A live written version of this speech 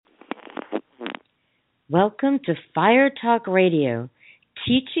Welcome to Fire Talk Radio,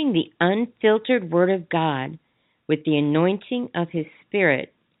 teaching the unfiltered Word of God with the anointing of His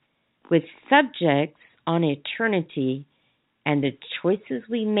Spirit, with subjects on eternity and the choices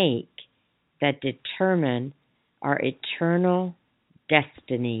we make that determine our eternal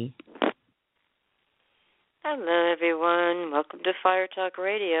destiny. Hello, everyone. Welcome to Fire Talk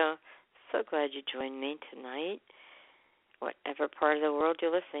Radio. So glad you joined me tonight. Whatever part of the world you're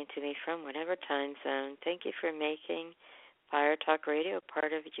listening to me from, whatever time zone, thank you for making Fire Talk Radio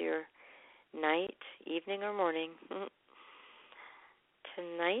part of your night, evening, or morning.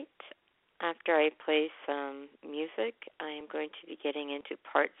 Tonight, after I play some music, I am going to be getting into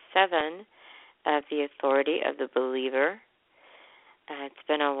part 7 of The Authority of the Believer. It's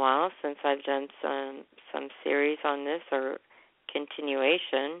been a while since I've done some series on this or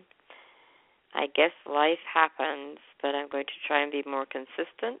continuation. I guess life happens, but I'm going to try and be more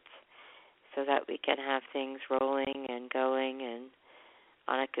consistent so that we can have things rolling and going and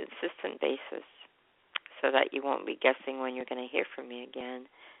on a consistent basis so that you won't be guessing when you're going to hear from me again.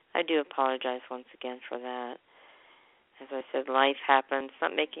 I do apologize once again for that. As I said, life happens,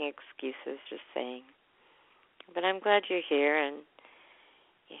 not making excuses, just saying. But I'm glad you're here, and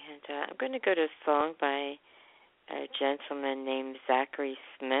I'm going to go to a song by a gentleman named Zachary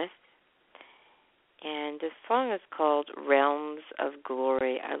Smith. And this song is called Realms of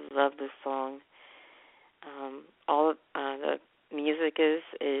Glory. I love this song. All of the music is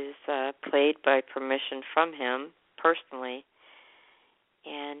played by permission from him personally.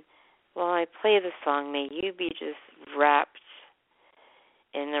 And while I play the song, may you be just wrapped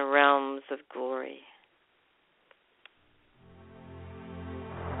in the realms of glory.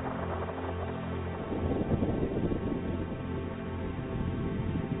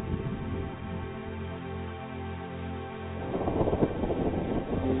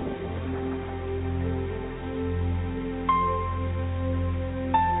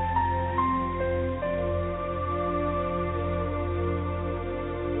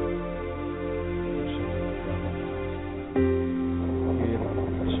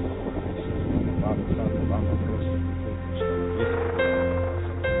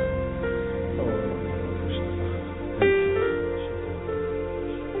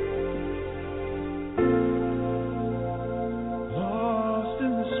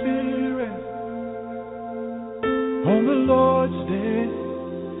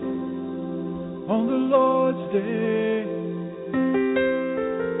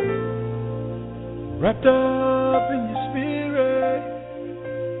 Wrapped up in your spirit,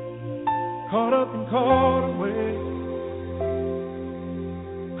 caught up and caught away,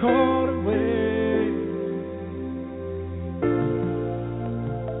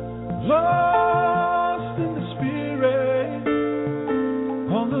 lost in the spirit,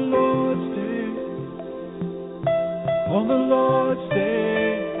 on the Lord's day,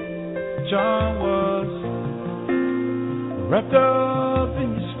 John was wrapped up in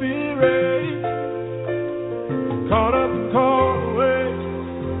your spirit, caught up and caught away.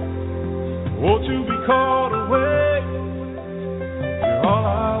 Oh, to be caught away, you're all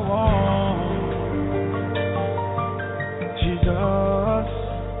I want. Jesus,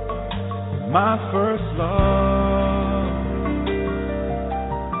 my first love.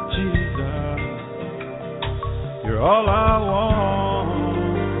 Jesus, you're all I want.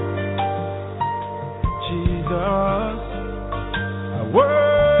 Jesus, I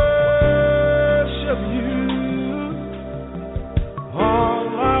worship you. All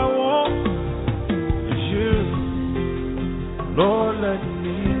I want is you. Lord, let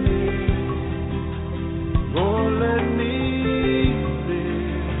me live. Lord, let me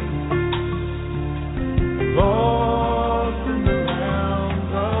live. Lost in the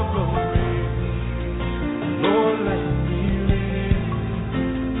realms of glory. Lord, let me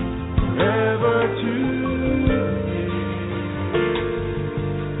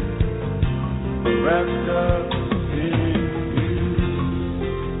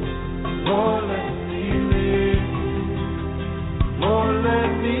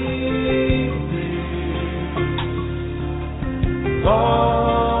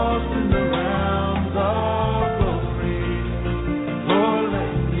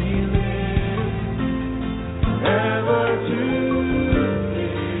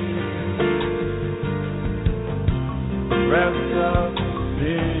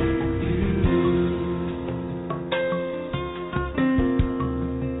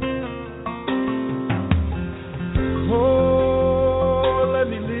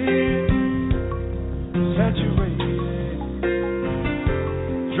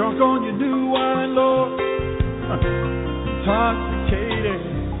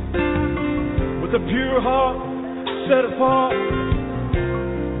with a pure heart, set apart,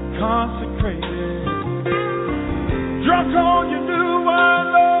 consecrated, drunk on your new wine,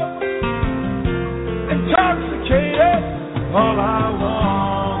 love, intoxicated. All I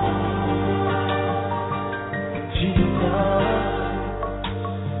want, Jesus,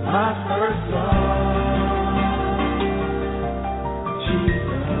 my first love.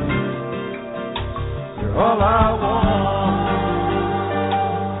 Jesus, you're all I want.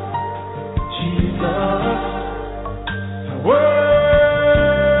 Jesus, I worship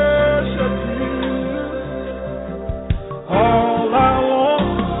you. All I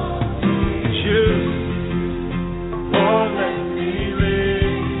want is you. Lord, let me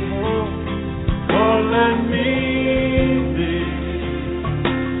live. Lord, let me live.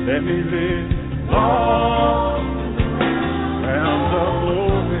 Let me live long round the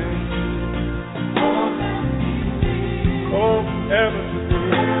glory. Oh, ever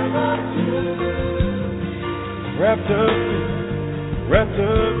wrapped up in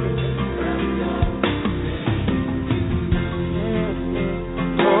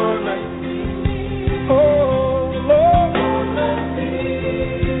Lord, let me, oh Lord, let me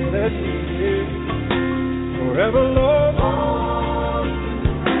live forever, Lord,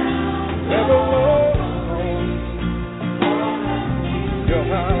 forever, Lord. Your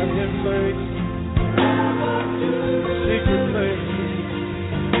hiding place, secret place,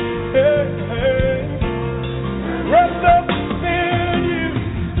 hey, hey, wrapped up in you.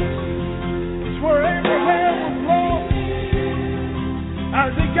 It's where Abraham was lost,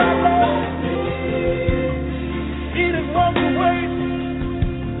 as he got lost. Eden walked away,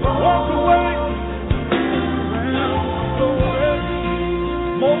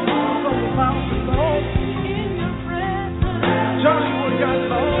 Moses on the mountain lost, Joshua got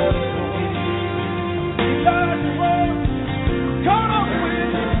lost, Elijah was caught up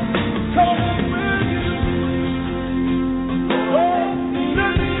with you. Oh,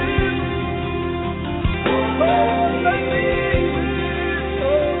 let me in. Oh, let me in.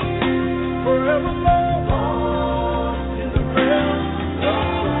 Oh, forever, Lord, in the realm.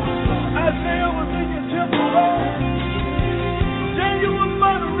 Isaiah was in your temple, Lord. Daniel was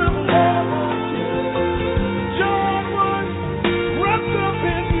by the river, Lord. John was wrapped up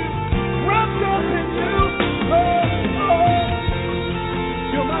in you. Oh,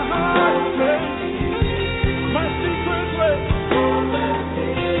 you're my hiding place, my secret place.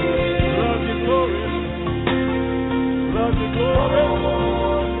 Love your glory, love your glory.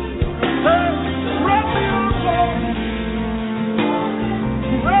 Hey, wrap me up, Lord.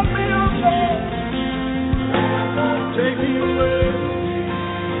 Wrap me up, Lord. Take me away.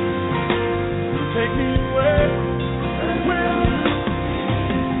 Take me away.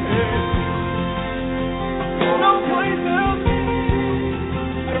 No place else.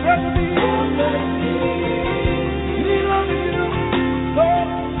 I'd rather be me loving you, Lord.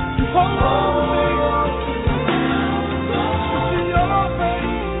 You hold me. See your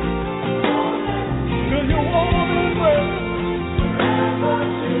face. Feel your warm embrace.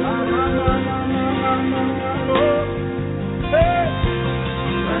 Hey.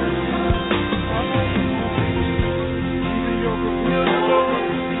 Your familiar Lord.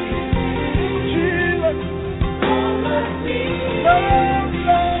 Jesus.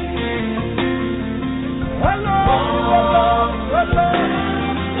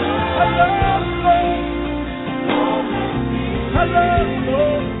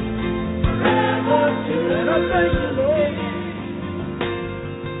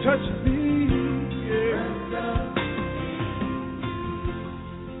 Touch me, yeah.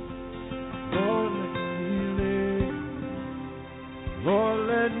 Lord, let me live. Lord,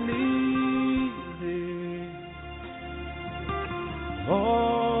 let me live.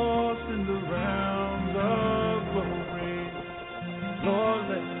 Lost in the realms of glory. Lord,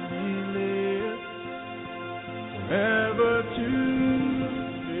 let me live forever to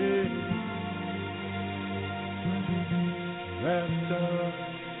live. Wrapped up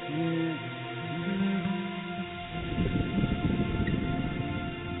in you.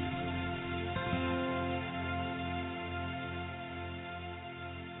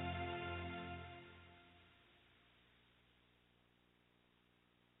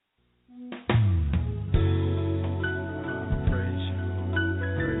 Praise you,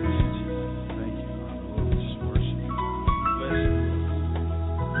 Jesus. Thank you, Lord. Just worship you. Bless you.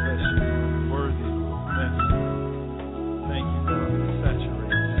 Bless you. Worthy. Thank you. Thank you, God.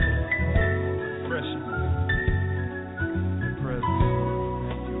 Saturate us. Refresh us. Your presence.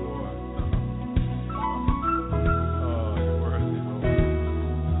 Thank you, Lord. Oh, you're worthy, Lord.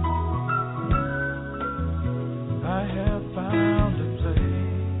 I have found a place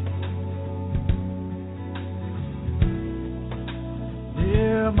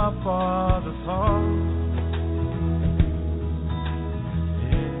our Father's heart.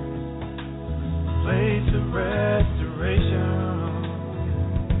 Place of restoration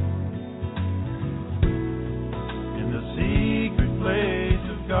in the secret place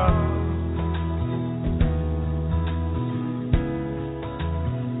of God.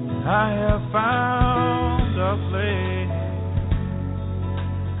 I have found a place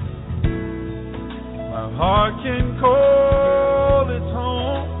my heart can call its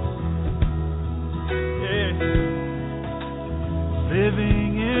home. Yeah.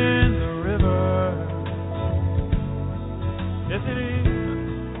 Living in the river. Yes, it is.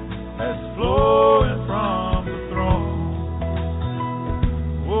 That's flowing from the throne.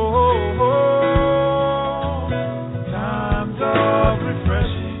 Whoa, whoa. Times of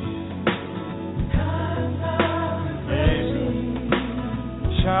refreshing. Times of refreshing.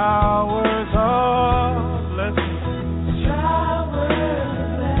 Showers of blessing. Showers of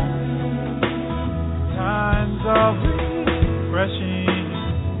blessing. Times of refreshing.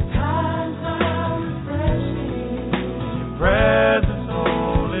 Presence,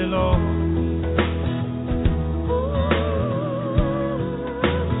 Holy Lord.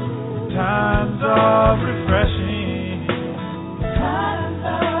 Times of refreshing. Times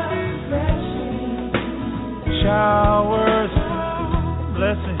of refreshing. Showers of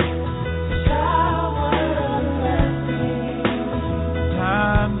blessing. Showers of blessing.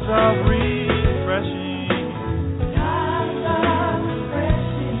 Times of refreshing. Times of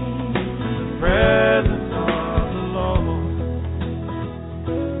refreshing. Presence of the Lord.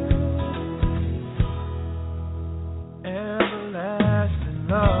 Everlasting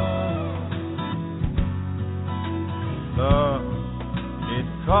love, love, it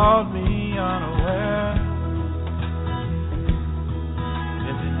caught me unaware.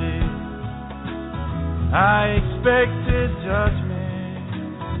 Yes, it did. I expected judgment.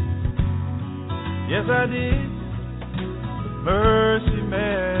 Yes, I did. Mercy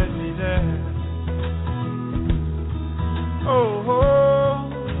met me there. Oh, oh,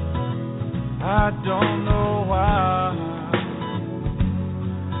 I don't know why.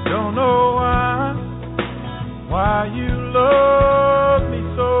 Don't know why you love me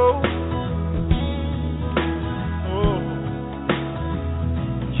so. Oh,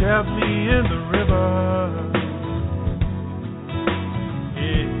 kept me in the river.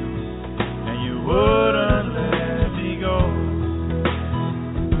 Yeah, and you wouldn't let me go.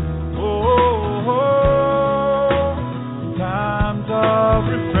 Oh, times of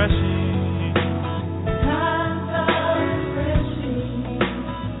refreshing. Times of refreshing.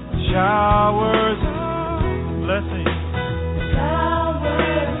 Showers of blessing.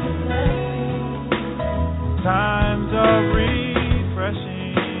 Showers of blessing. Times of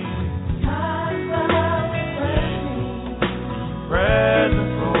refreshing. Times of refreshing.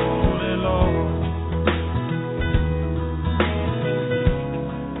 Presence, Holy Lord.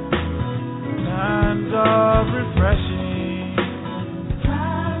 Times of refreshing.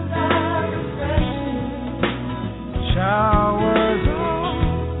 Times of refreshing. Showers of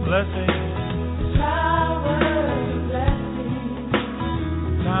blessing. Showers of blessing.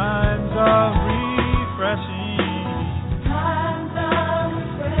 Times of refreshing. Times of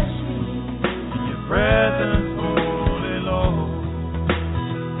refreshing. In your presence, Holy Lord.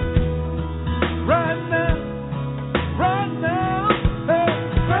 Right now, hey,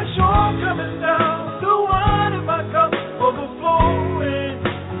 fresh oil coming down. The wine in my cup overflowing.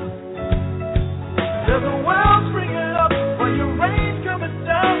 There's a well springing up when your rain's coming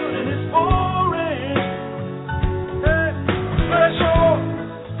down and it's pouring. Hey, fresh oil,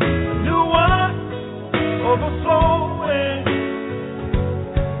 new wine overflowing.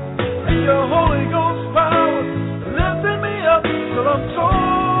 And your Holy Ghost power lifting me up till I'm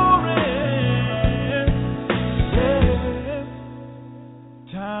soaring. Yeah,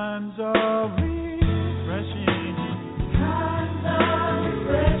 times of refreshing. Times of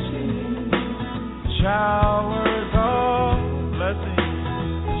refreshing. Showers of blessing.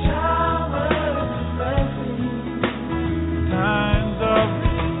 Showers of blessing. Times of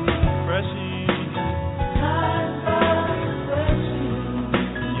refreshing. Times of refreshing.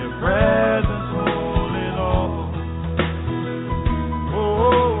 Your presence, Holy Lord.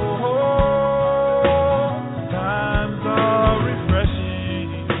 Oh, times of refreshing.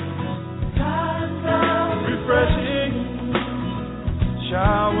 Times of refreshing.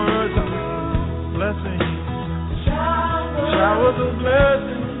 Showers of blessing. Showers of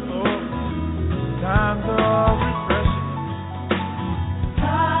blessing, Lord. Times of refreshing.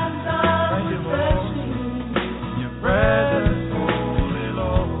 Times of thank you, Lord. Your presence, Holy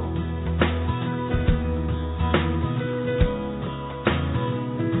Lord.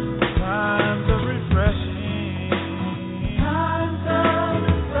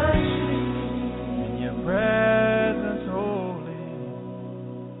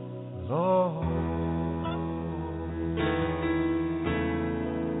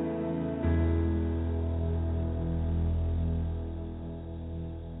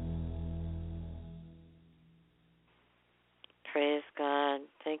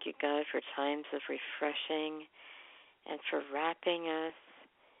 Thank you, God, for times of refreshing and for wrapping us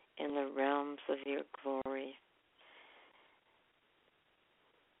in the realms of your glory.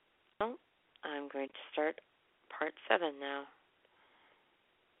 Well, I'm going to start part 7 now.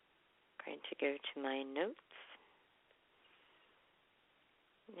 I'm going to go to my notes.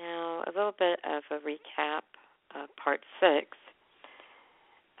 Now, a little bit of a recap of part 6.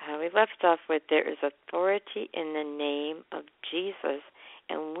 We left off with there is authority in the name of Jesus,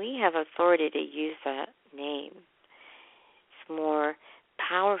 and we have authority to use that name. It's more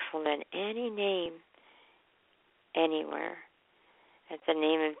powerful than any name anywhere. At the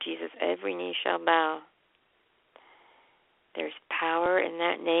name of Jesus, every knee shall bow. There's power in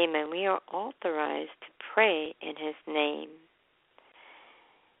that name, and we are authorized to pray in his name.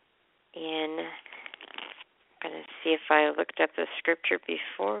 And I'm going to see if I looked up the scripture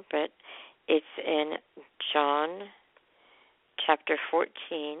before, but it's in John chapter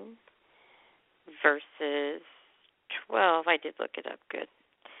 14, verses 12. I did look it up good.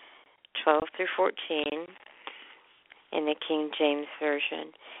 12 through 14 in the King James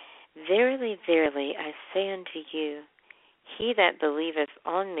Version. Verily, verily, I say unto you, he that believeth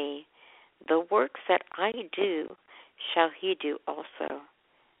on me, the works that I do shall he do also,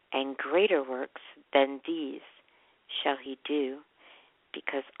 and greater works than these shall he do,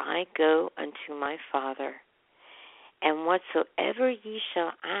 because I go unto my Father. And whatsoever ye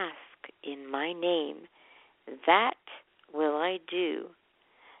shall ask in my name, that will I do,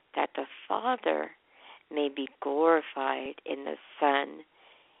 that the Father may be glorified in the Son.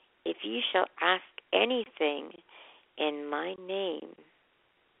 If ye shall ask anything in my name,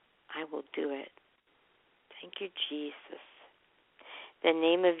 I will do it. Thank you, Jesus. The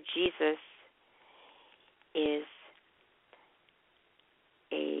name of Jesus is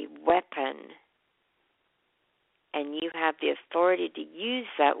a weapon, and you have the authority to use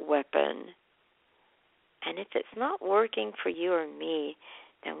that weapon. And if it's not working for you or me,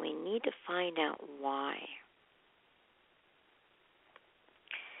 then we need to find out why.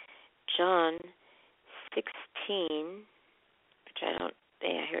 John 16, which I don't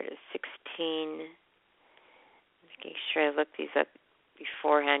think I heard it, 16. Making sure I look these up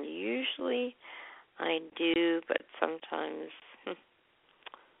beforehand. Usually I do, but sometimes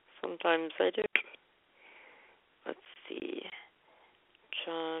I do. Let's see.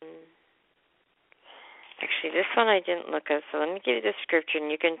 John. Actually, this one I didn't look up, so let me give you the scripture,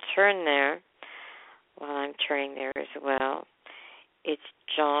 and you can turn there while I'm turning there as well. It's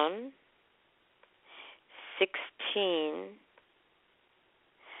John 16,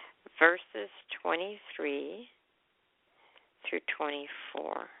 verses 23 through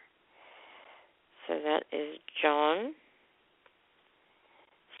 24. So that is John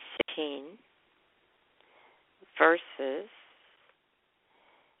 16, verses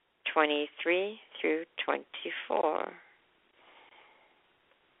 23 through 24.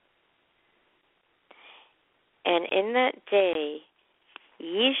 And in that day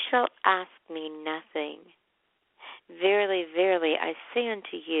ye shall ask me nothing. Verily, verily, I say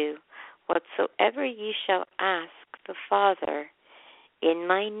unto you, whatsoever ye shall ask the Father in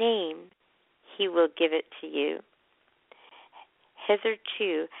my name, he will give it to you.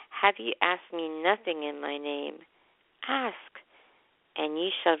 Hitherto have ye asked me nothing in my name. Ask, and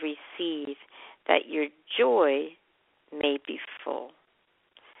ye shall receive, that your joy may be full.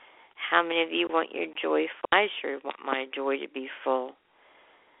 How many of you want your joy full? I sure want my joy to be full.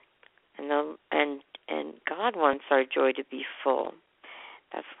 And God wants our joy to be full.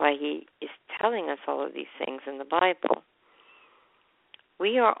 That's why he is telling us all of these things in the Bible.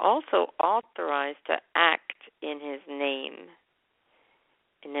 We are also authorized to act in his name,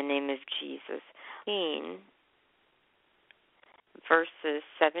 in the name of Jesus. Verses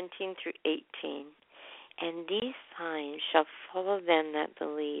 17 through 18. And these signs shall follow them that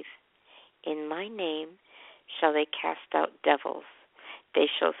believe. In my name shall they cast out devils. They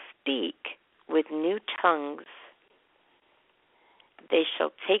shall speak with new tongues. They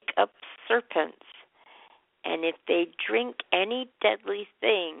shall take up serpents. And if they drink any deadly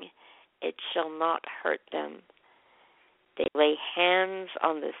thing, it shall not hurt them. They lay hands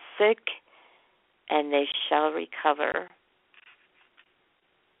on the sick, and they shall recover.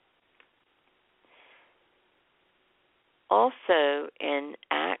 Also in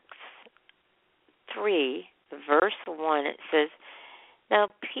Acts 3, verse 1, it says, Now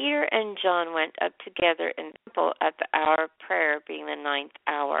Peter and John went up together in the temple at the hour of prayer, being the 9th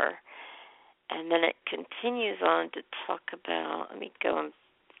hour. And then it continues on to talk about, let me go and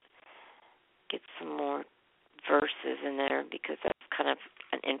get some more verses in there because that's kind of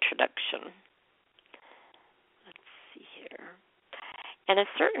an introduction. Let's see here. And a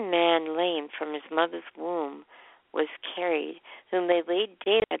certain man lame from his mother's womb was carried, whom they laid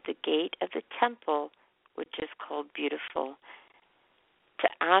daily at the gate of the temple, which is called Beautiful, to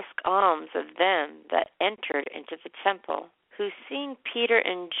ask alms of them that entered into the temple, who seeing Peter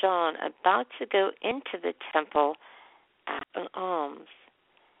and John about to go into the temple, asked an alms.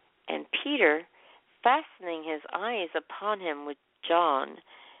 And Peter, fastening his eyes upon him with John,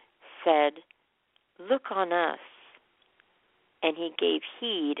 said, Look on us. And he gave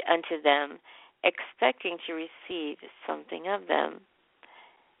heed unto them, expecting to receive something of them.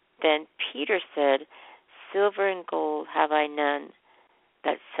 Then Peter said, Silver and gold have I none,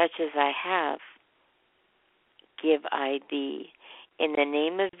 but such as I have, give I thee. In the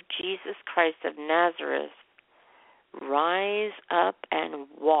name of Jesus Christ of Nazareth, rise up and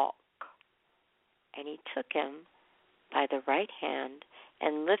walk. And he took him by the right hand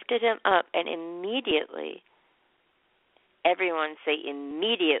and lifted him up, and immediately, everyone say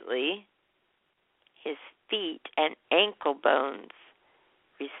immediately, his feet and ankle bones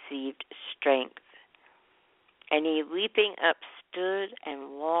received strength. And he, leaping up, stood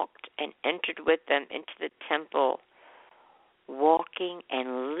and walked and entered with them into the temple, walking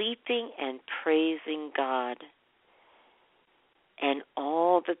and leaping and praising God. And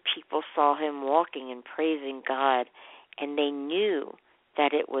all the people saw him walking and praising God, and they knew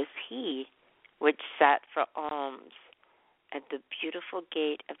that it was he which sat for alms at the beautiful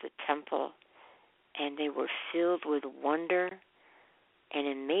gate of the temple. And they were filled with wonder and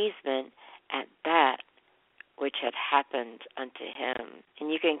amazement at that which had happened unto him.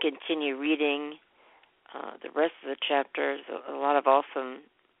 And you can continue reading the rest of the chapters. A lot of awesome.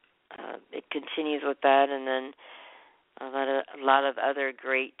 It continues with that, and then a lot of other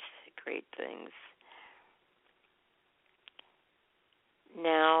great things.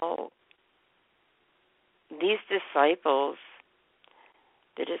 Now, these disciples,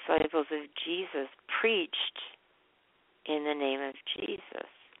 the disciples of Jesus, preached in the name of Jesus.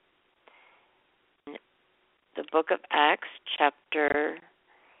 In the book of Acts, chapter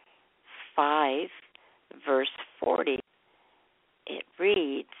 5, verse 40, it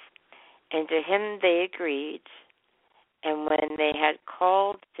reads, And to him they agreed, and when they had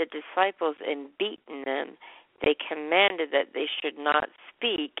called the disciples and beaten them, they commanded that they should not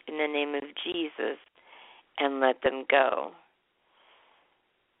speak in the name of Jesus, and let them go.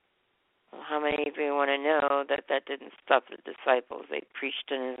 Well, how many of you want to know that didn't stop the disciples? They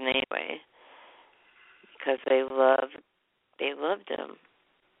preached in his name anyway, because they loved him,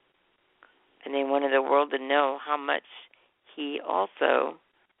 and they wanted the world to know how much he also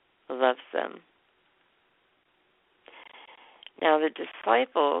loves them. Now the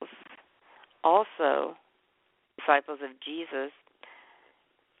disciples, also disciples of Jesus,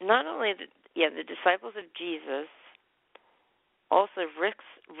 not only the disciples of Jesus also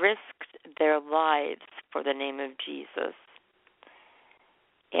risked their lives for the name of Jesus.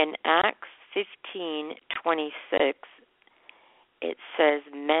 In Acts 15:26, it says,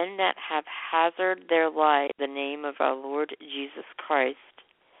 Men that have hazarded their lives in the name of our Lord Jesus Christ.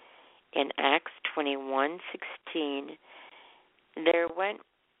 In Acts 21:16, there went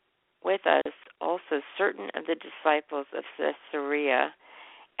with us also certain of the disciples of Caesarea,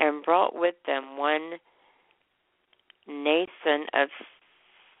 and brought with them one Nathan of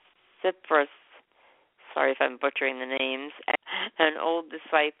Cyprus, sorry if I'm butchering the names, an old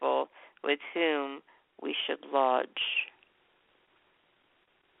disciple with whom we should lodge.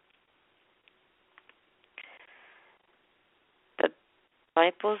 The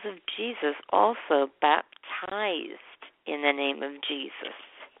disciples of Jesus also baptized in the name of Jesus.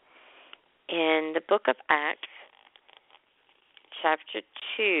 In the book of Acts, chapter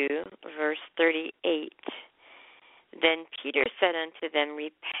 2, verse 38, Then Peter said unto them,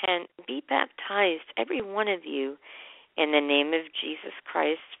 Repent, be baptized, every one of you, in the name of Jesus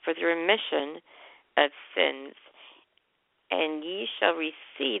Christ, for the remission of sins, and ye shall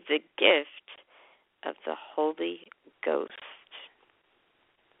receive the gift of the Holy Ghost.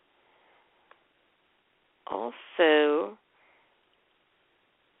 Also,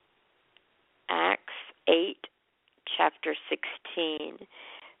 Acts 8, chapter 16,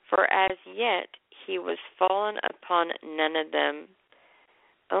 For as yet he was fallen upon none of them,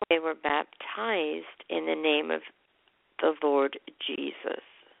 only they were baptized in the name of the Lord Jesus.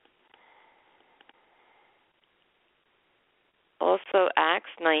 Also, Acts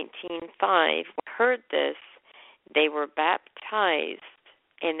 19:5, heard this, they were baptized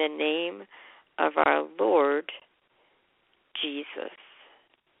in the name of our Lord Jesus.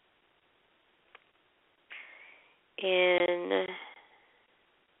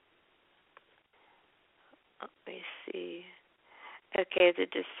 Okay, the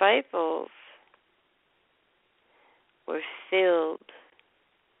disciples were filled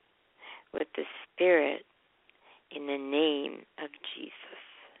with the Spirit in the name of Jesus.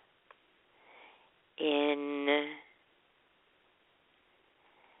 In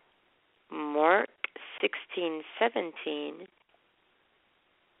Mark 16:17,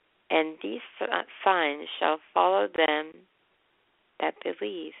 and these signs shall follow them that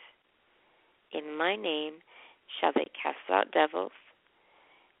believe. In my name shall they cast out devils.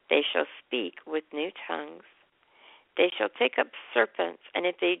 They shall speak with new tongues. They shall take up serpents, and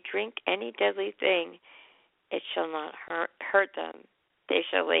if they drink any deadly thing, it shall not hurt them. They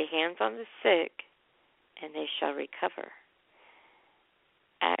shall lay hands on the sick, and they shall recover.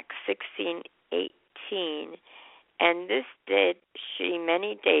 Acts 16:18, and this did she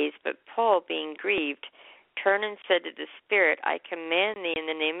many days, but Paul, being grieved, turned and said to the Spirit, I command thee in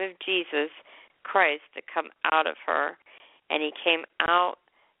the name of Jesus Christ to come out of her. And he came out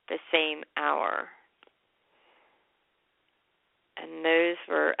the same hour. And those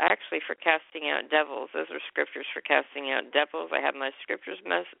were actually for casting out devils. Those were scriptures for casting out devils. I have my scriptures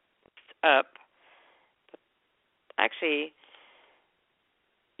messed up. Actually,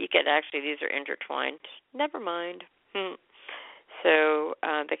 these are intertwined. Never mind. So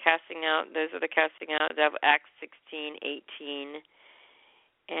the casting out, those are the casting out devil, Acts 16:18.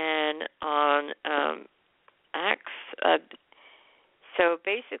 And on Acts, so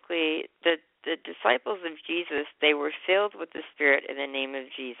basically the disciples of Jesus, they were filled with the Spirit in the name of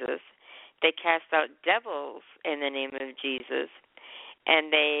Jesus. They cast out devils in the name of Jesus,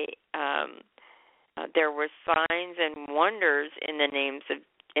 and there were signs and wonders in the name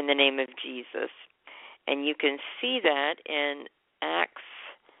of Jesus, and you can see that in Acts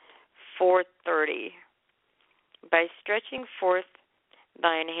 4:30. By stretching forth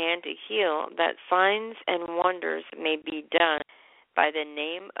thine hand to heal, that signs and wonders may be done by the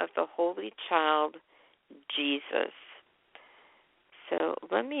name of the Holy Child, Jesus. So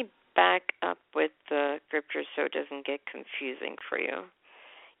let me back up with the scripture so it doesn't get confusing for you.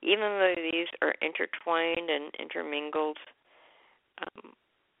 Even though these are intertwined and intermingled,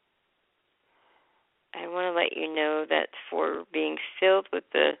 I want to let you know that for being filled with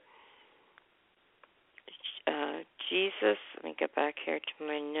the Jesus, let me get back here to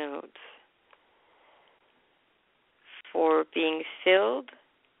my notes. For being filled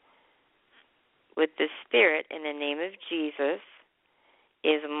with the Spirit in the name of Jesus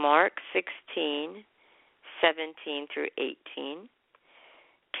is Mark 16:17 through 18.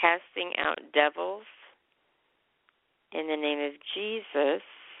 Casting out devils in the name of Jesus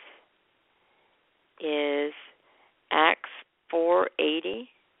is Acts 4:80.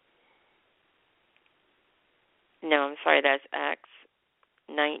 No, I'm sorry, that's Acts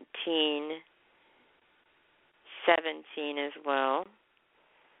 19:17 as well.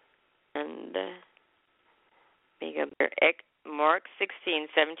 And Mark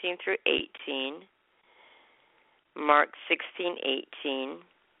 16:17 through 18. Mark 16:18.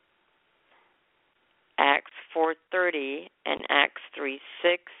 Acts 4:30 and Acts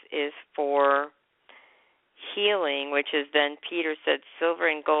 3:6 is for healing, which is then Peter said, silver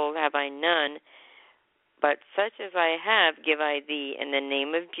and gold have I none, but such as I have give I thee. In the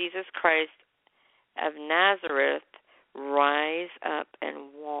name of Jesus Christ of Nazareth, rise up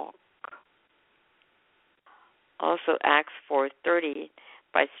and walk. Also Acts 4:30,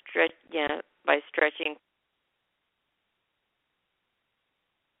 by stretching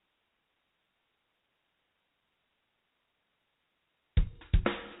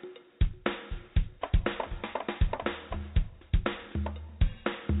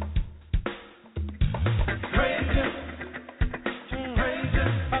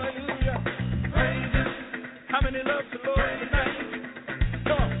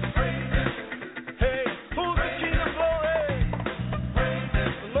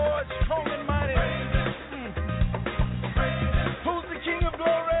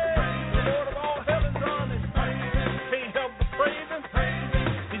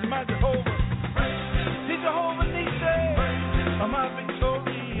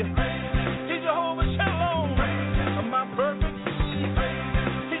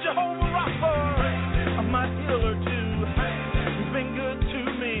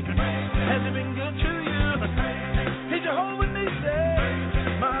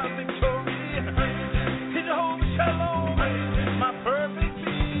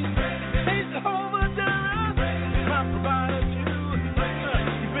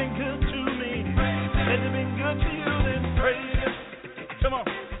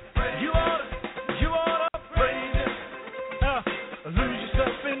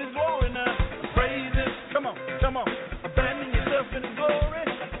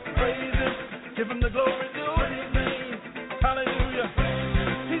him the glory, do his name. Hallelujah.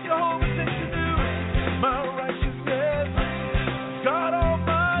 He's Jehovah Tinkanu, my righteousness. God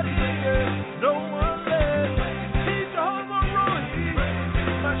Almighty, no one less. He's Jehovah Rohi,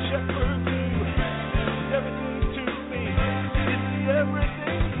 my shepherd too. He's everything to me. He's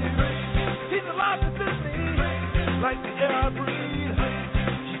everything to me. He's alive within me, like the air I breathe.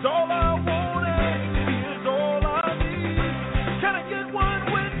 He's all I want and he is all I need. Can I get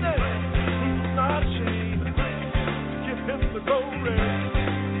one witness who's not ashamed to give him the glory?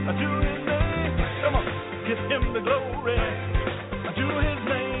 I do his name. Come on, give him the glory. I do his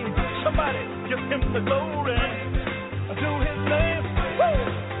name. Somebody give him the glory. I do his name. Woo!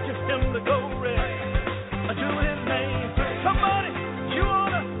 Give him the glory. I do his name. Somebody, you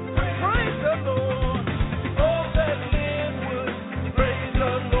ought to praise the Lord. Oh, that man would praise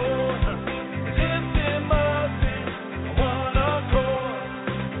the Lord. Lift him up in one accord.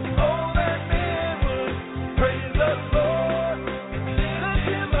 Oh, that man would praise the Lord. Lift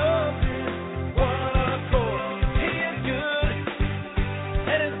him up in one accord. He is good,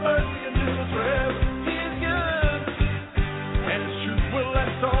 and his mercy endures forever. He is good, and his truth will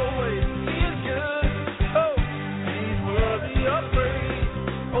last always. He is good, oh, and he's worthy of praise.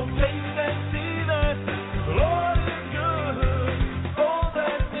 Oh, taste and see that the Lord is good. Oh,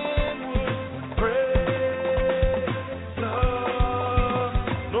 that men would praise the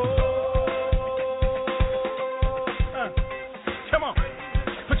Lord. Come on,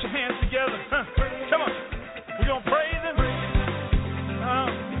 put your hands together. Come on, we're going to praise him.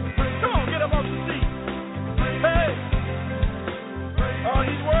 Come on, get up off your seat. Hey, oh,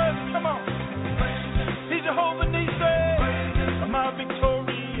 he's worthy. Come on. He's Jehovah Nissi, my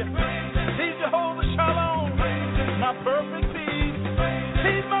victory. He's Jehovah Shalom, my perfect peace.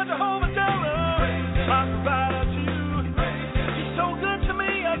 He's my Jehovah Jireh, my provider too. He's so good to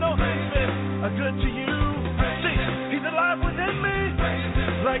me, I know he's been good to you. See, he's alive within me,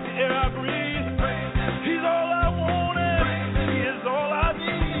 like the air I breathe. He's all I wanted, he is all I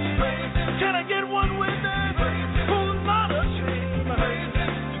need. Can I get one witness who's not ashamed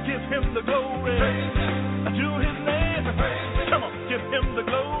to give him the glory? I do his name. Come on, give him the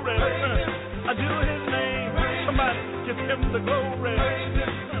glory. I do his name. Somebody give him the glory.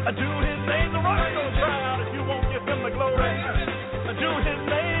 I do his name. The rock don't cry out if you won't give him the glory. I do his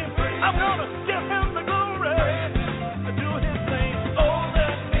name. I'm gonna give him the glory. I do his name. Oh,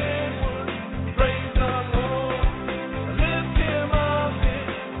 that man would praise the Lord. Lift him up in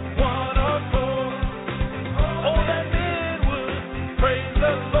one accord. Oh, that man would praise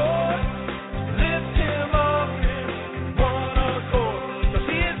the Lord. Lift him up in one accord. 'Cause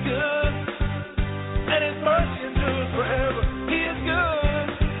he is good, and his mercy endures forever. He is good,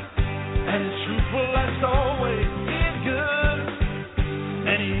 and his truth will last always. He is good,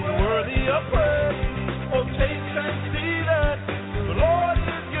 and he's worthy of praise. Oh, taste and see that the Lord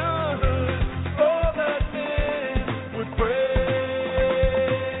is good. Oh, that men would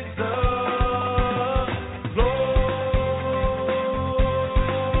praise the Lord.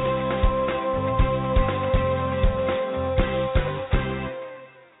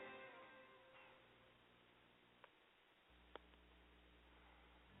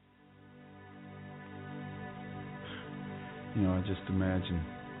 You know, I just imagine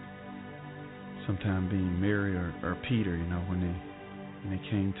sometime being Mary or Peter, you know, when they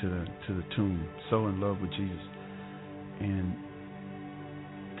came to the tomb, so in love with Jesus, and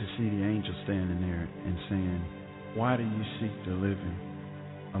to see the angel standing there and saying, "Why do you seek the living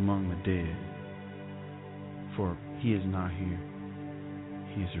among the dead? For he is not here,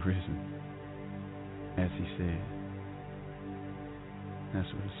 he is risen, as he said."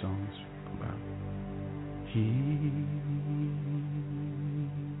 That's what the song's about. He's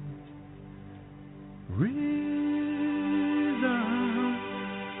risen.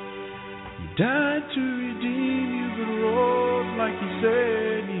 He died to redeem you, but rose like he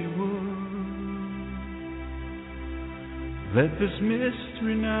said he would. Let this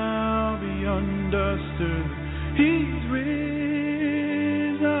mystery now be understood. He's risen.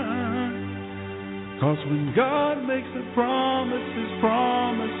 'Cause when God makes a promise, his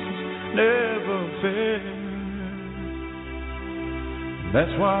promises never fail.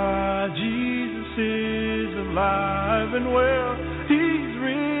 That's why Jesus is alive and well. He's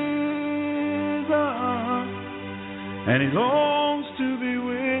risen, and he longs to be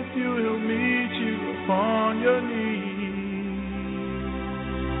with you. He'll meet you upon your knees.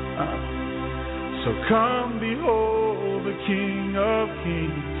 So come behold the King of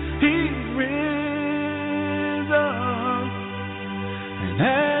Kings. He's risen, and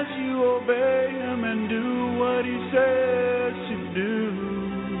as you obey him and do what he says to do,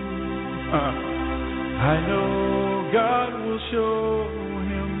 I know God will show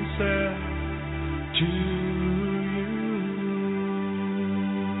himself to you.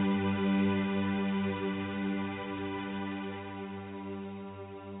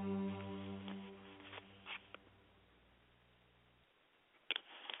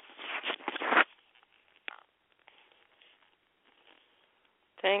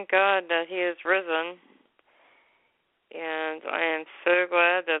 Thank God that he is risen. And I am so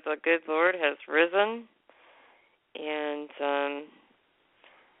glad that the good Lord has risen. And,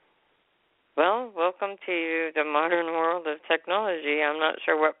 well, welcome to the modern world of technology. I'm not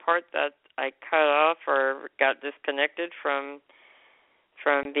sure what part that I cut off or got disconnected from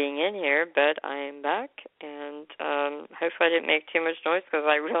being in here, but I am back, and hopefully I didn't make too much noise because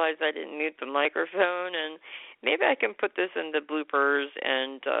I realized I didn't mute the microphone, and maybe I can put this in the bloopers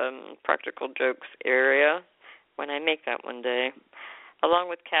and practical jokes area when I make that one day, along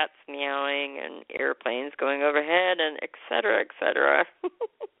with cats meowing and airplanes going overhead and et cetera, et cetera.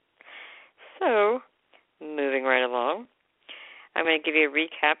 So, moving right along, I'm going to give you a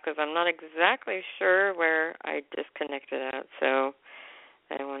recap because I'm not exactly sure where I disconnected at, so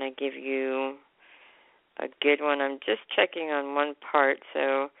I want to give you a good one. I'm just checking on one part,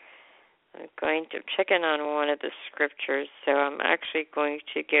 so I'm going to check in on one of the scriptures. So I'm actually going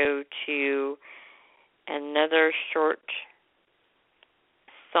to go to another short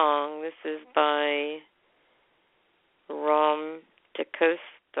song. This is by Ram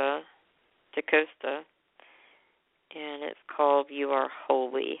DaCosta, and it's called You Are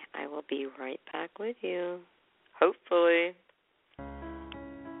Holy. I will be right back with you, hopefully.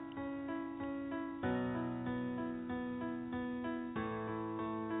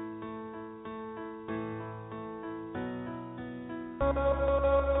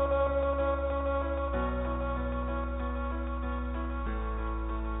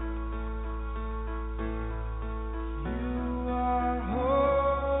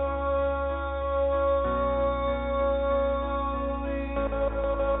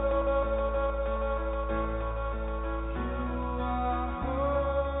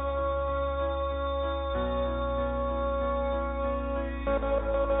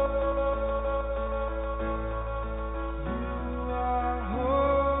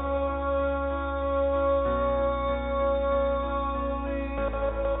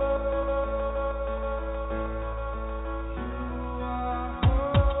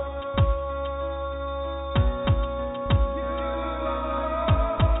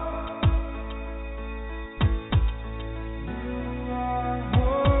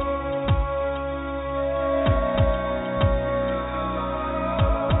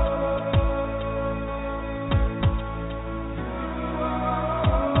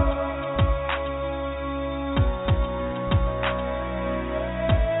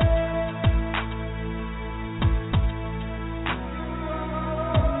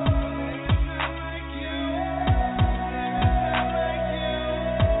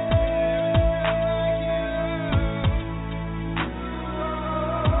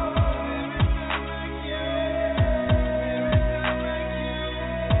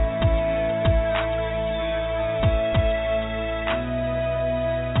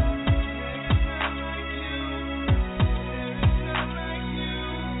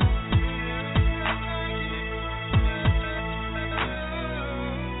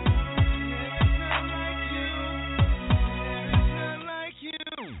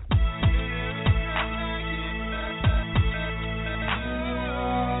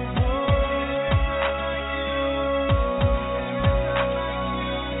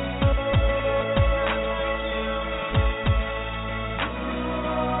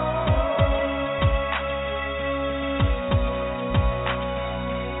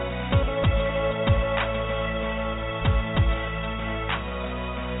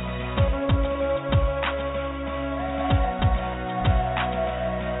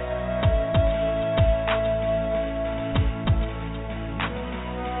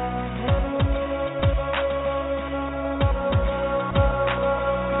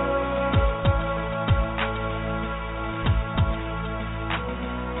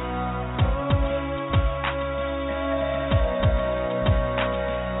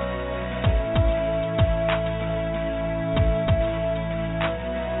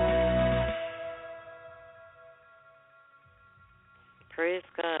 Praise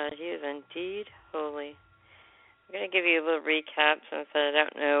God. He is indeed holy. I'm going to give you a little recap since I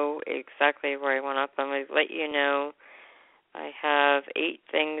don't know exactly where I went up. I'm going to let you know I have 8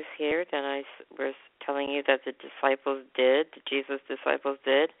 things here that I was telling you that the disciples did, the Jesus disciples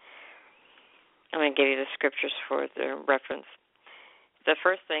did. I'm going to give you the scriptures for the reference. The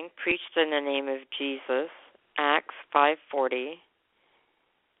first thing, preached in the name of Jesus, Acts 5:40.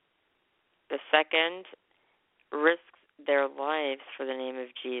 The second, risked their lives for the name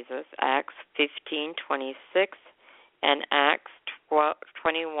of Jesus, Acts 15:26, and Acts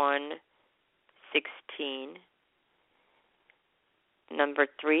 21:16. Number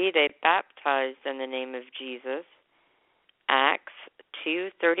 3, they baptized in the name of Jesus, Acts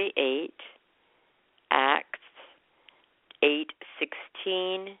 2:38, Acts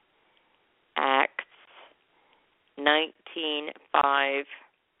 8:16, Acts 19:5.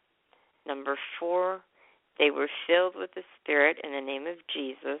 Number 4, they were filled with the Spirit in the name of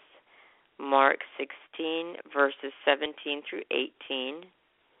Jesus, Mark 16, verses 17 through 18.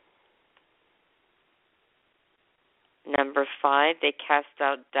 Number 5, they cast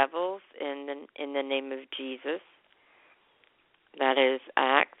out devils in the name of Jesus. That is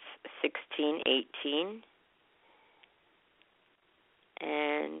Acts 16:18.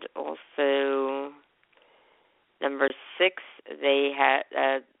 And also number 6, they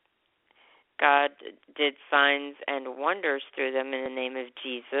had God did signs and wonders through them in the name of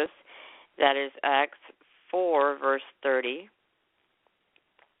Jesus. That is Acts 4, verse 30.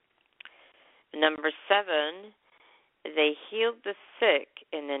 Number 7, they healed the sick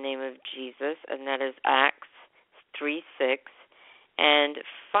in the name of Jesus, and that is Acts 3:6. And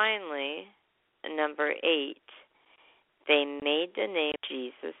finally, number 8, they made the name of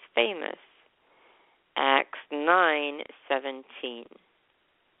Jesus famous, Acts 9:17.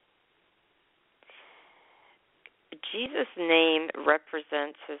 Jesus' name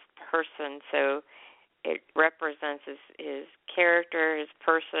represents his person, so it represents his character, his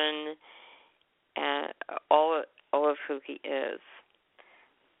person, all of who he is.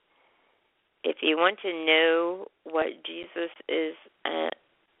 If you want to know what Jesus is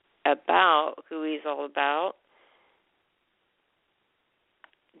about, who he's all about,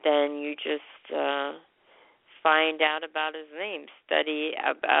 then you just find out about his name, study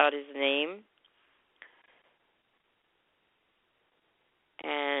about his name.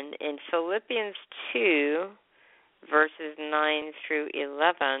 And in Philippians 2, verses 9 through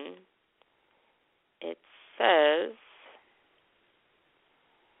 11, it says,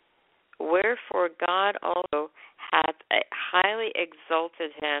 "Wherefore God also hath highly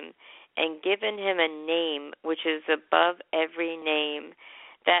exalted him, and given him a name which is above every name,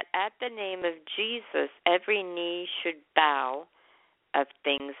 that at the name of Jesus every knee should bow, of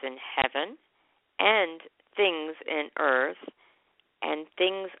things in heaven, and things in earth, and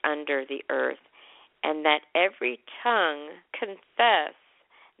things under the earth, and that every tongue confess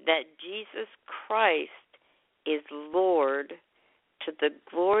that Jesus Christ is Lord, to the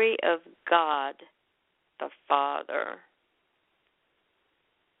glory of God the Father."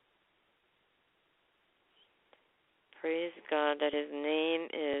 Praise God that his name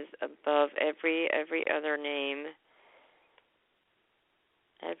is above every other name,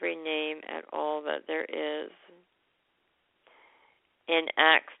 every name at all that there is. In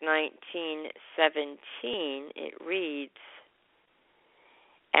Acts 19:17, it reads,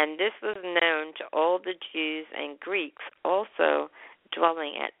 "And this was known to all the Jews and Greeks also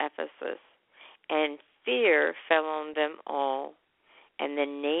dwelling at Ephesus, and fear fell on them all, and the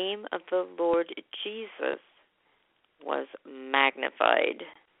name of the Lord Jesus was magnified."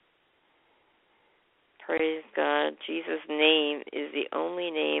 Praise God. Jesus' name is the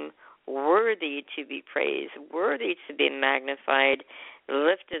only name worthy to be praised, worthy to be magnified,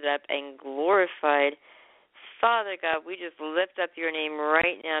 lifted up, and glorified. Father God, we just lift up your name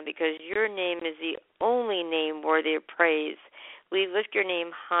right now because your name is the only name worthy of praise. We lift your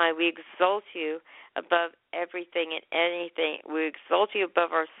name high. We exalt you above everything and anything. We exalt you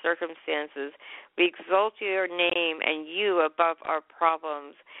above our circumstances. We exalt your name and you above our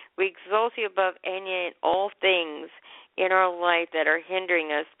problems. We exalt you above any and all things in our life that are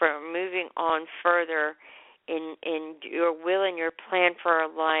hindering us from moving on further in your will and your plan for our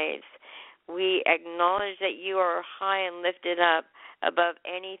lives. We acknowledge that you are high and lifted up above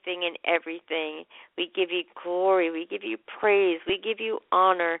anything and everything. We give you glory. We give you praise. We give you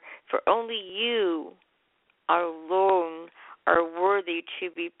honor, for only you alone are worthy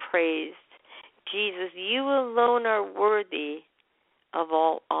to be praised. Jesus, you alone are worthy of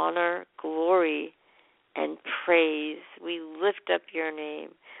all honor, glory, and praise. We lift up your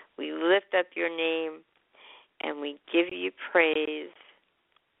name. We lift up your name, and we give you praise.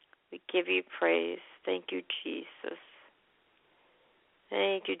 We give you praise. Thank you, Jesus.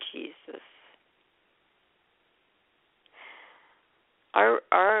 Thank you, Jesus.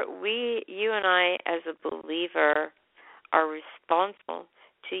 You and I, as a believer, are responsible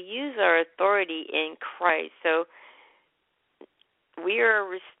to use our authority in Christ. So we are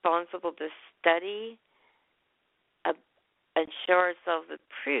responsible to study and show ourselves the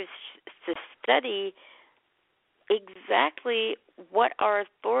proofs, to study exactly what our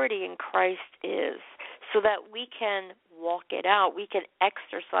authority in Christ is, so that we can walk it out. We can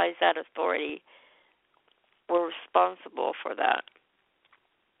exercise that authority. We're responsible for that.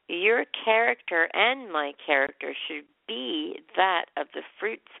 Your character and my character should be that of the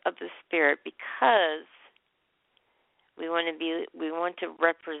fruits of the Spirit, because we want to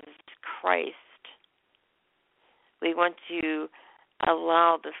represent Christ. We want to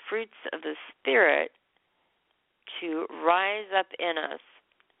allow the fruits of the Spirit to rise up in us,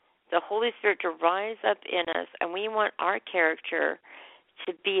 the Holy Spirit to rise up in us, and we want our character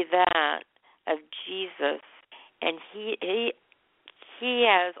to be that of Jesus, and He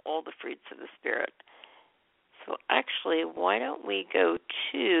has all the fruits of the Spirit. So actually, why don't we go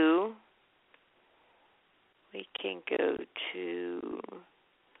to,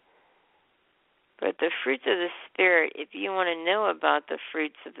 but the fruits of the Spirit, if you want to know about the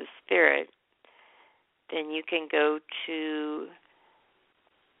fruits of the Spirit, then you can go to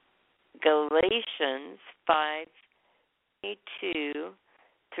Galatians 5:22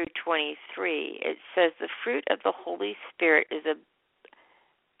 through 23. It says the fruit of the Holy Spirit is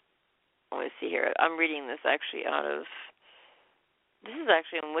let's see here. I'm reading this actually this is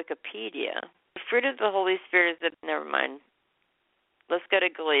actually on Wikipedia. The fruit of the Holy Spirit is never mind. Let's go to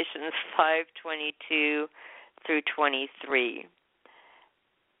Galatians 5:22 through 23.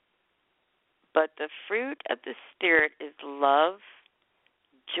 But the fruit of the Spirit is love,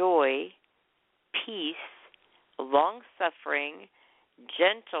 joy, peace, long-suffering,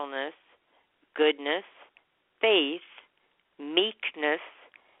 gentleness, goodness, faith, meekness,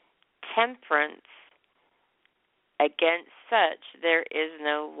 temperance. Against such there is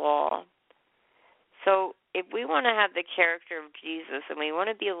no law. So if we want to have the character of Jesus, and we want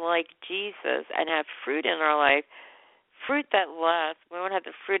to be like Jesus and have fruit in our life, fruit that lasts, we want to have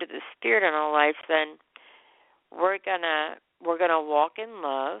the fruit of the Spirit in our life, then we're gonna walk in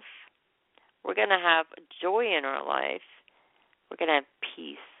love. We're gonna have joy in our life. We're gonna have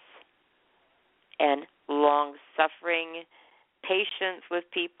peace and long suffering, patience with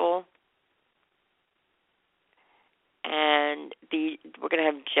people, and we're gonna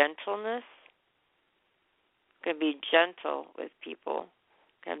have gentleness. We're gonna be gentle with people.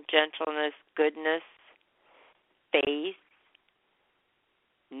 We're gonna have gentleness, goodness, faith,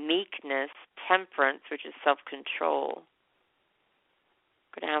 meekness, temperance, which is self-control.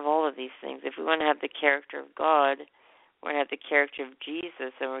 We're going to have all of these things. If we want to have the character of God, we're going to have the character of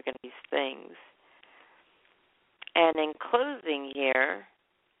Jesus, and we're going to have these things. And in closing here,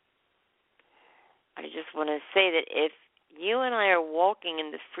 I just want to say that if you and I are walking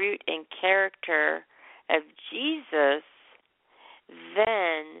in the fruit and character of Jesus,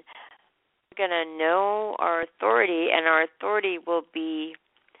 then we're going to know our authority, and our authority will be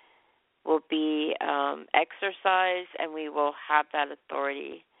exercised, and we will have that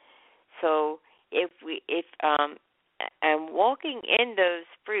authority. So and walking in those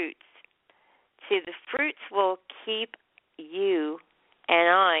fruits, see, the fruits will keep you and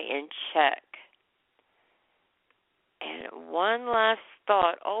I in check. And one last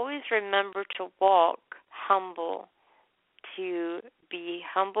thought, always remember to walk humble, to be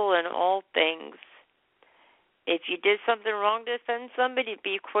humble in all things. If you did something wrong to offend somebody,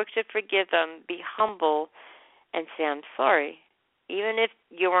 be quick to forgive them. Be humble and say, I'm sorry, even if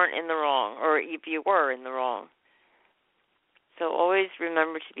you weren't in the wrong, or if you were in the wrong. So always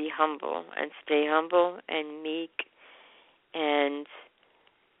remember to be humble and stay humble and meek, and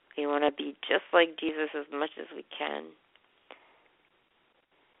we want to be just like Jesus as much as we can.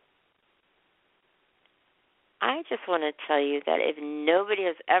 I just want to tell you that if nobody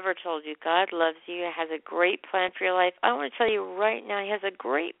has ever told you God loves you, has a great plan for your life, I want to tell you right now, He has a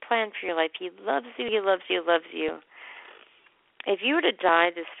great plan for your life. He loves you, He loves you, loves you. If you were to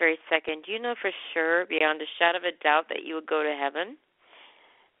die this very second, do you know for sure, beyond a shadow of a doubt, that you would go to heaven?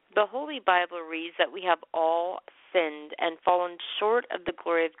 The Holy Bible reads that we have all sinned and fallen short of the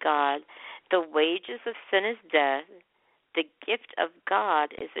glory of God. The wages of sin is death. The gift of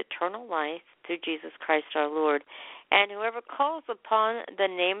God is eternal life through Jesus Christ our Lord. And whoever calls upon the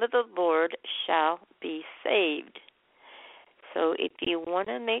name of the Lord shall be saved. So if you want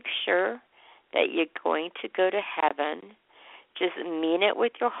to make sure that you're going to go to heaven, just mean it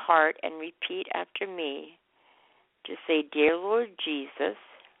with your heart and repeat after me. Just say, Dear Lord Jesus,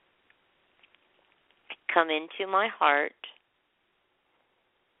 come into my heart.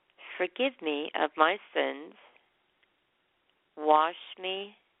 Forgive me of my sins. Wash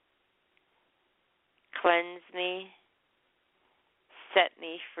me, cleanse me, set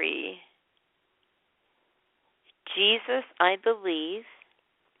me free. Jesus, I believe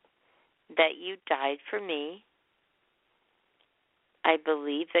that you died for me. I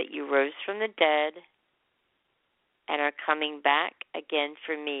believe that you rose from the dead and are coming back again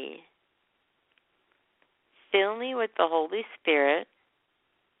for me. Fill me with the Holy Spirit.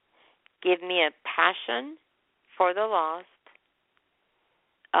 Give me a passion for the lost,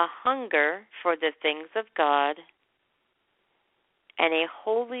 a hunger for the things of God, and a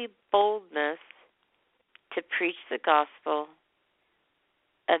holy boldness to preach the gospel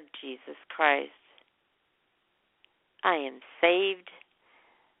of Jesus Christ. I am saved.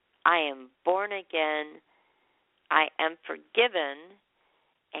 I am born again. I am forgiven,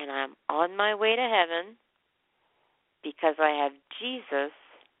 and I'm on my way to heaven because I have Jesus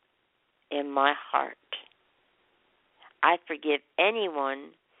in my heart. I forgive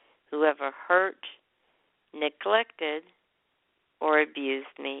anyone who ever hurt, neglected, or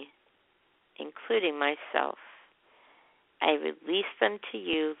abused me, including myself. I release them to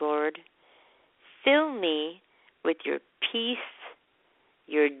you, Lord. Fill me with your peace,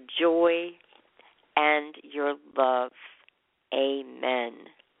 your joy, and your love. Amen.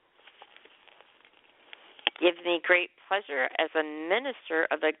 It gives me great pleasure as a minister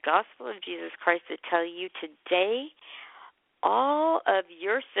of the gospel of Jesus Christ to tell you today all of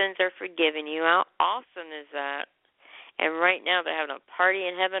your sins are forgiven you. How awesome is that? And right now they're having a party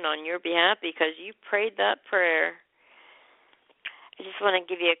in heaven on your behalf because you prayed that prayer. I just want to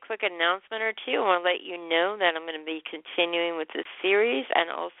give you a quick announcement or two. I want to let you know that I'm going to be continuing with this series and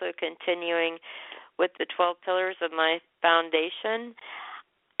also continuing with the 12 pillars of my foundation.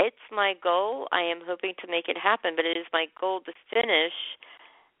 It's my goal. I am hoping to make it happen, but it is my goal to finish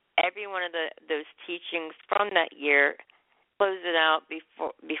every one of those teachings from that year, close it out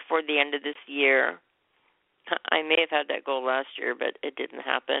before the end of this year. I may have had that goal last year, but it didn't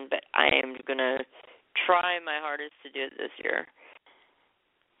happen. But I am going to try my hardest to do it this year.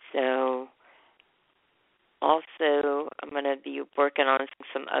 So also I'm going to be working on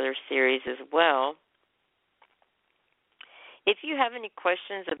some other series as well. If you have any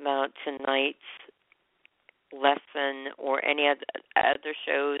questions about tonight's lesson or any other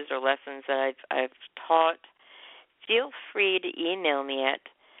shows or lessons that I've taught, feel free to email me at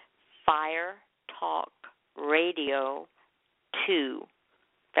firetalkradio2,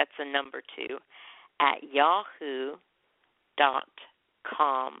 that's the number 2, at yahoo.com.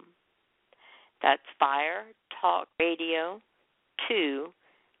 That's firetalkradio2,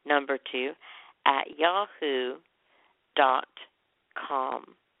 number 2, at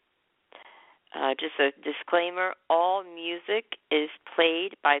yahoo.com. Just a disclaimer, all music is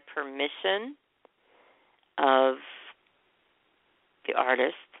played by permission of the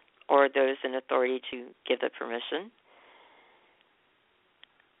artist or those in authority to give the permission.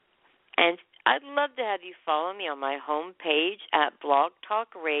 And I'd love to have you follow me on my homepage at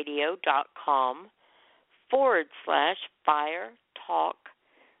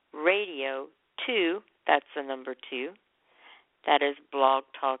blogtalkradio.com/firetalkradio2. That's the number 2. That is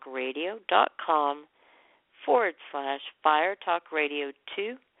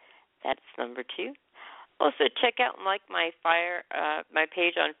blogtalkradio.com/firetalkradio2. That's number 2. Also, check out and like my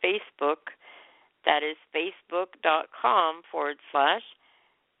page on Facebook. That is facebook.com/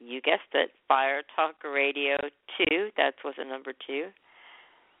 you guessed it, Fire Talk Radio 2. That's with the number 2.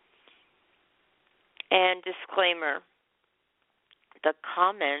 And disclaimer, the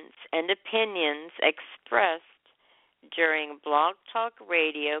comments and opinions expressed during Blog Talk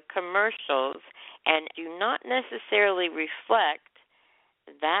Radio commercials and do not necessarily reflect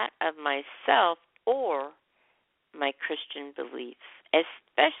that of myself or my Christian beliefs,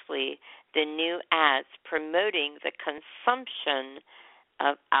 especially the new ads promoting the consumption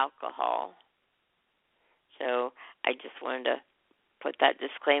of alcohol. So I just wanted to put that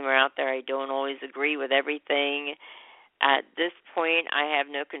disclaimer out there. I don't always agree with everything. At this point, I have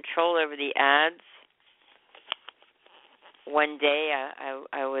no control over the ads. One day,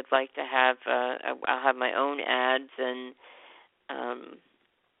 I would like to have I'll have my own ads, and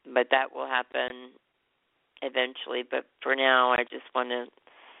but that will happen eventually. But for now, I just want to.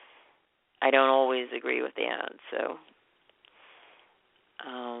 I don't always agree with the ads, so.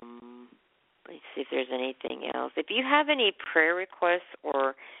 Let's see if there's anything else. If you have any prayer requests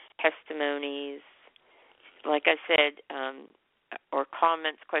or testimonies, like I said, or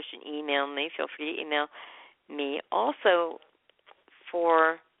comments, question, email me. Feel free to email me. Also,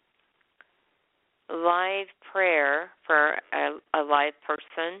 for live prayer for a live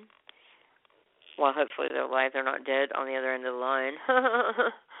person, well, hopefully they're live, they're not dead on the other end of the line,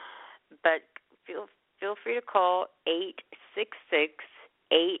 but feel feel free to call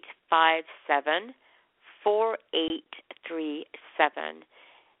 866-857-4837.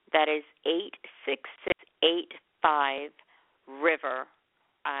 That is 866-85-RIVER,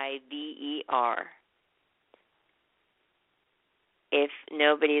 IVER. If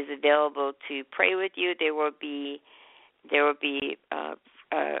nobody is available to pray with you, there will be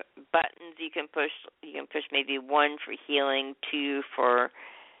buttons you can push. You can push maybe 1 for healing, 2 for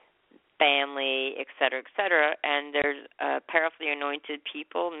family, etc., etc. And there's powerfully anointed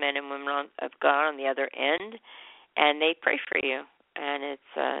people, men and women of God, on the other end, and they pray for you. And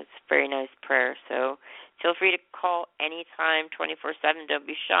it's a very nice prayer. So feel free to call anytime, 24/7. Don't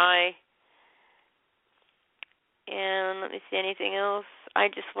be shy. And let me see, anything else? I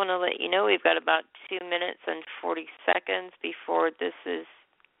just want to let you know we've got about 2 minutes and 40 seconds before this is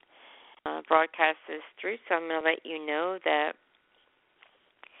broadcast is through. So I'm going to let you know that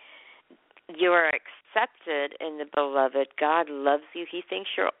you are accepted in the beloved. God loves you. He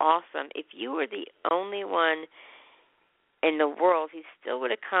thinks you're awesome. If you were the only one in the world, he still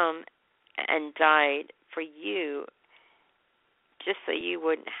would have come and died for you just so you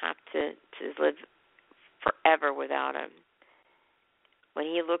wouldn't have to live forever without him. When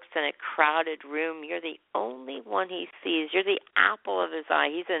he looks in a crowded room, you're the only one he sees. You're the apple of his eye.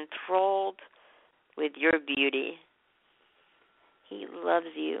 He's enthralled with your beauty. He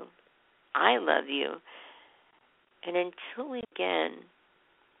loves you. I love you. And until we again,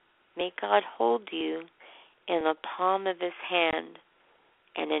 may God hold you in the palm of his hand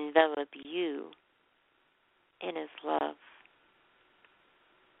and envelop you in his love.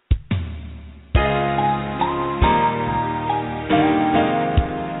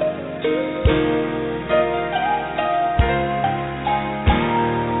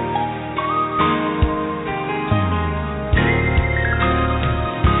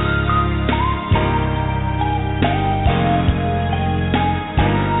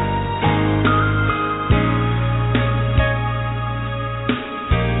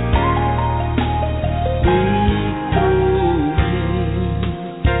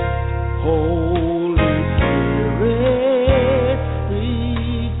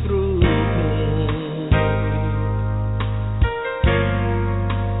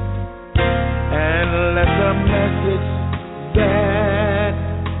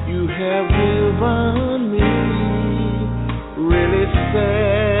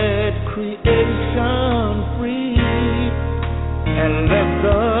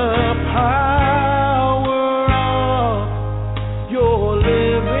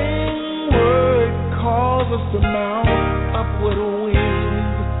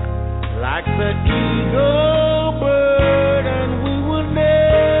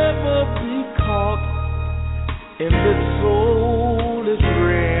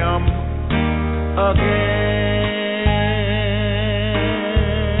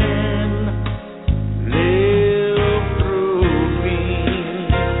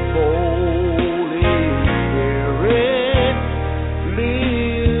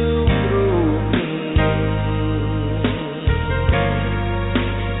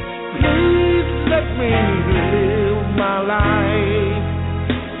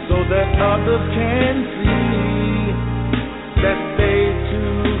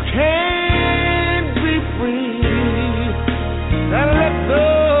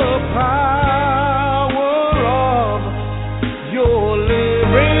 Your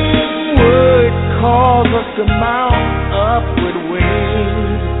living word calls us to mind.